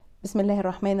بسم الله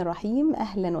الرحمن الرحيم.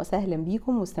 أهلا وسهلا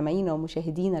بكم مستمعينا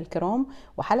ومشاهدينا الكرام،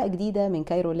 وحلقة جديدة من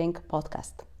كايرو لينك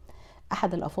بودكاست.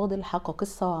 أحد الأفاضل حكى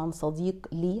قصة عن صديق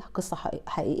ليه، قصة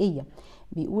حقيقية.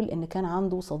 بيقول إن كان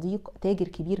عنده صديق تاجر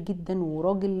كبير جدا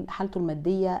وراجل حالته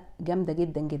المادية جامدة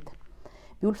جدا جدا.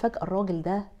 بيقول فجأة الراجل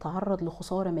ده تعرض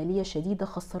لخسارة مالية شديدة،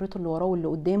 خسرته اللي وراه واللي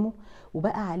قدامه،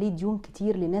 وبقى عليه ديون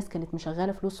كتير لناس كانت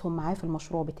مشغلة فلوسهم معاه في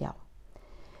المشروع بتاعه.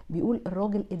 بيقول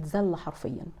الراجل اتذل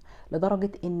حرفيا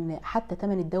لدرجة ان حتى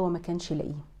تمن الدواء ما كانش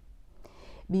لاقيه.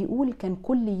 بيقول كان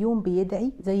كل يوم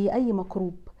بيدعي زي اي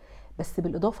مكروب، بس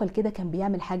بالاضافة لكده كان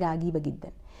بيعمل حاجة عجيبة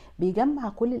جدا. بيجمع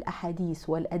كل الاحاديث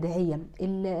والادعية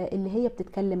اللي هي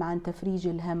بتتكلم عن تفريج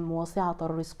الهم وسعة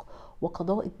الرزق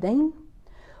وقضاء الدين،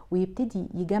 ويبتدي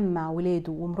يجمع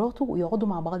ولاده ومراته ويقعدوا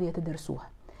مع بعض يتدرسوها.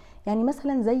 يعني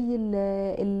مثلا زي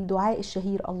الدعاء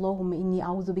الشهير: اللهم إني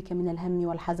أعوذ بك من الهم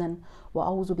والحزن،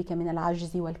 وأعوذ بك من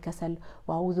العجز والكسل،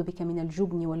 وأعوذ بك من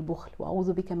الجبن والبخل،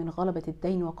 وأعوذ بك من غلبة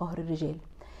الدين وقهر الرجال.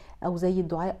 أو زي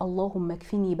الدعاء: اللهم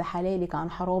اكفني بحلالك عن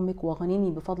حرامك،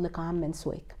 وغنني بفضلك عمن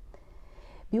سواك.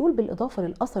 بيقول بالإضافة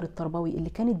للأثر التربوي اللي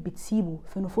كانت بتسيبه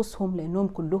في نفوسهم، لأنهم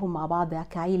كلهم مع بعض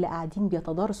كعيلة قاعدين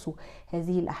بيتدارسوا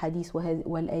هذه الأحاديث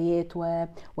والآيات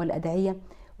والأدعية،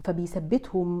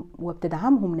 فبيثبتهم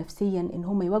وبتدعمهم نفسيا إن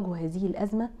هم يواجهوا هذه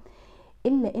الأزمة.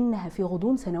 إلا إنها في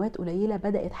غضون سنوات قليلة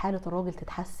بدأت حالة الراجل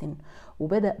تتحسن،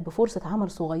 وبدأ بفرصة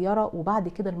عمل صغيرة، وبعد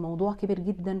كده الموضوع كبر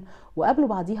جدا. وقابلوا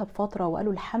بعديها بفترة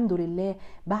وقالوا الحمد لله،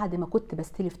 بعد ما كنت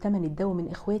بستلف تمن الدواء من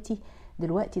إخواتي،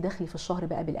 دلوقتي دخلي في الشهر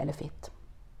بقى بالألفات.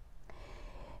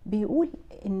 بيقول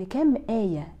ان كام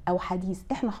آية او حديث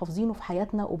احنا حافظينه في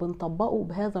حياتنا وبنطبقه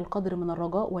بهذا القدر من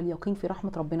الرجاء واليقين في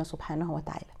رحمة ربنا سبحانه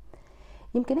وتعالى.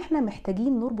 يمكن احنا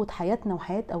محتاجين نربط حياتنا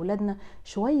وحياة اولادنا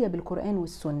شوية بالقرآن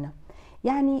والسنة.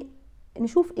 يعني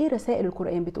نشوف ايه رسائل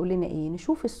القرآن بتقول لنا ايه،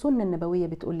 نشوف السنة النبوية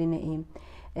بتقول لنا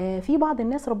ايه. في بعض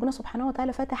الناس ربنا سبحانه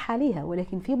وتعالى فتح عليها،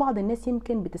 ولكن في بعض الناس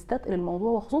يمكن بتستثقل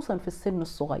الموضوع، وخصوصا في السن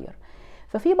الصغير.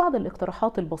 ففي بعض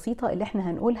الاقتراحات البسيطة اللي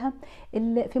احنا هنقولها،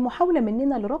 اللي في محاولة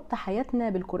مننا لربط حياتنا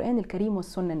بالقرآن الكريم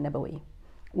والسنة النبوية.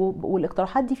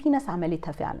 والاقتراحات دي في ناس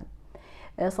عملتها فعلا.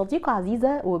 صديقة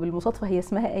عزيزة وبالمصادفة هي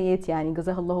اسمها آيات، يعني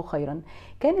جزاها الله خيرا،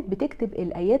 كانت بتكتب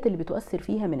الآيات اللي بتؤثر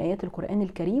فيها من آيات القرآن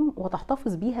الكريم،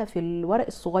 وتحتفظ بيها في الورق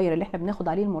الصغير اللي احنا بناخد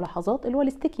عليه الملاحظات، اللي هو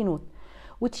الستيكي نوت،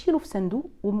 وتشيله في صندوق،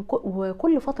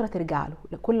 وكل فترة ترجع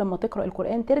له. كل ما تقرأ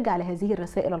القرآن ترجع لهذه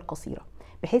الرسائل القصيرة،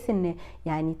 بحيث ان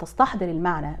يعني تستحضر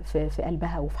المعنى في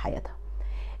قلبها وفي حياتها.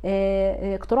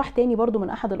 اقتراح تاني برضو من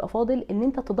احد الافاضل، ان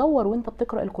انت تدور وانت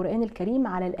بتقرأ القرآن الكريم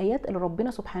على الايات اللي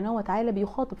ربنا سبحانه وتعالى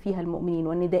بيخاطب فيها المؤمنين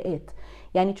والنداءات.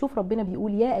 يعني تشوف ربنا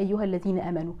بيقول يا ايها الذين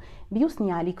امنوا،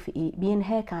 بيثني عليك في ايه،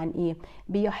 بينهاك عن ايه،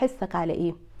 بيحثك على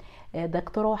ايه. ده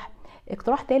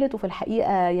اقتراح ثالث، وفي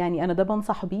الحقيقة يعني أنا ده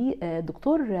بنصح بيه.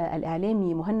 دكتور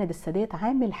الإعلامي مهند السادات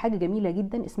عامل حاجة جميلة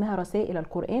جدا اسمها رسائل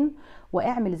القرآن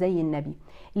واعمل زي النبي.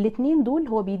 الاتنين دول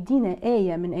هو بيدينا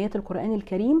آية من آيات القرآن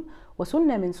الكريم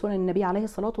وسنة من سنن النبي عليه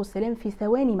الصلاة والسلام في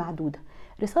ثواني معدودة.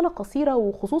 رسالة قصيرة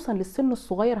وخصوصا للسن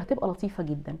الصغير هتبقى لطيفة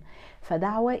جدا.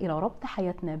 فدعوة إلى ربط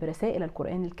حياتنا برسائل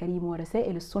القرآن الكريم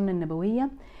ورسائل السنة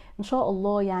النبوية. إن شاء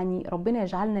الله يعني ربنا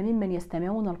يجعلنا ممن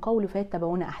يستمعون القول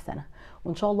فيتبعون أحسنه.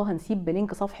 وإن شاء الله هنسيب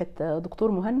بلينك صفحة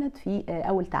دكتور مهند في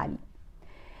أول تعليق.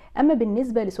 أما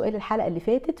بالنسبة لسؤال الحلقة اللي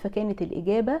فاتت، فكانت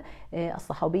الإجابة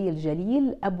الصحابي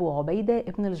الجليل أبو عبيدة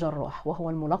ابن الجراح، وهو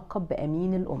الملقب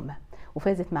بأمين الأمة.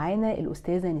 وفازت معانا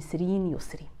الأستاذة نسرين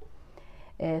يسري.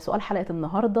 سؤال حلقة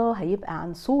النهاردة هيبقى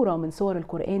عن سورة من سور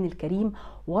القرآن الكريم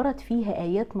ورد فيها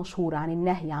آيات مشهورة عن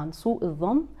النهي عن سوء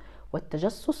الظن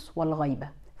والتجسس والغيبة.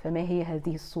 فما هي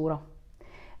هذه السورة؟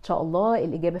 ان شاء الله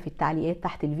الاجابه في التعليقات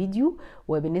تحت الفيديو.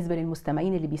 وبالنسبه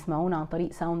للمستمعين اللي بيسمعونا عن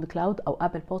طريق ساوند كلاود او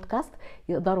ابل بودكاست،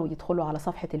 يقدروا يدخلوا على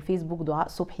صفحه الفيسبوك دعاء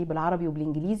صبحي بالعربي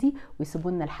وبالانجليزي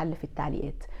ويسيبوا لنا الحل في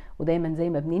التعليقات. ودايما زي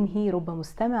ما بننهي: رب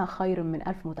مستمع خير من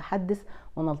 1000 متحدث.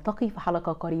 ونلتقي في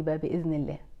حلقه قريبه باذن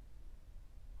الله.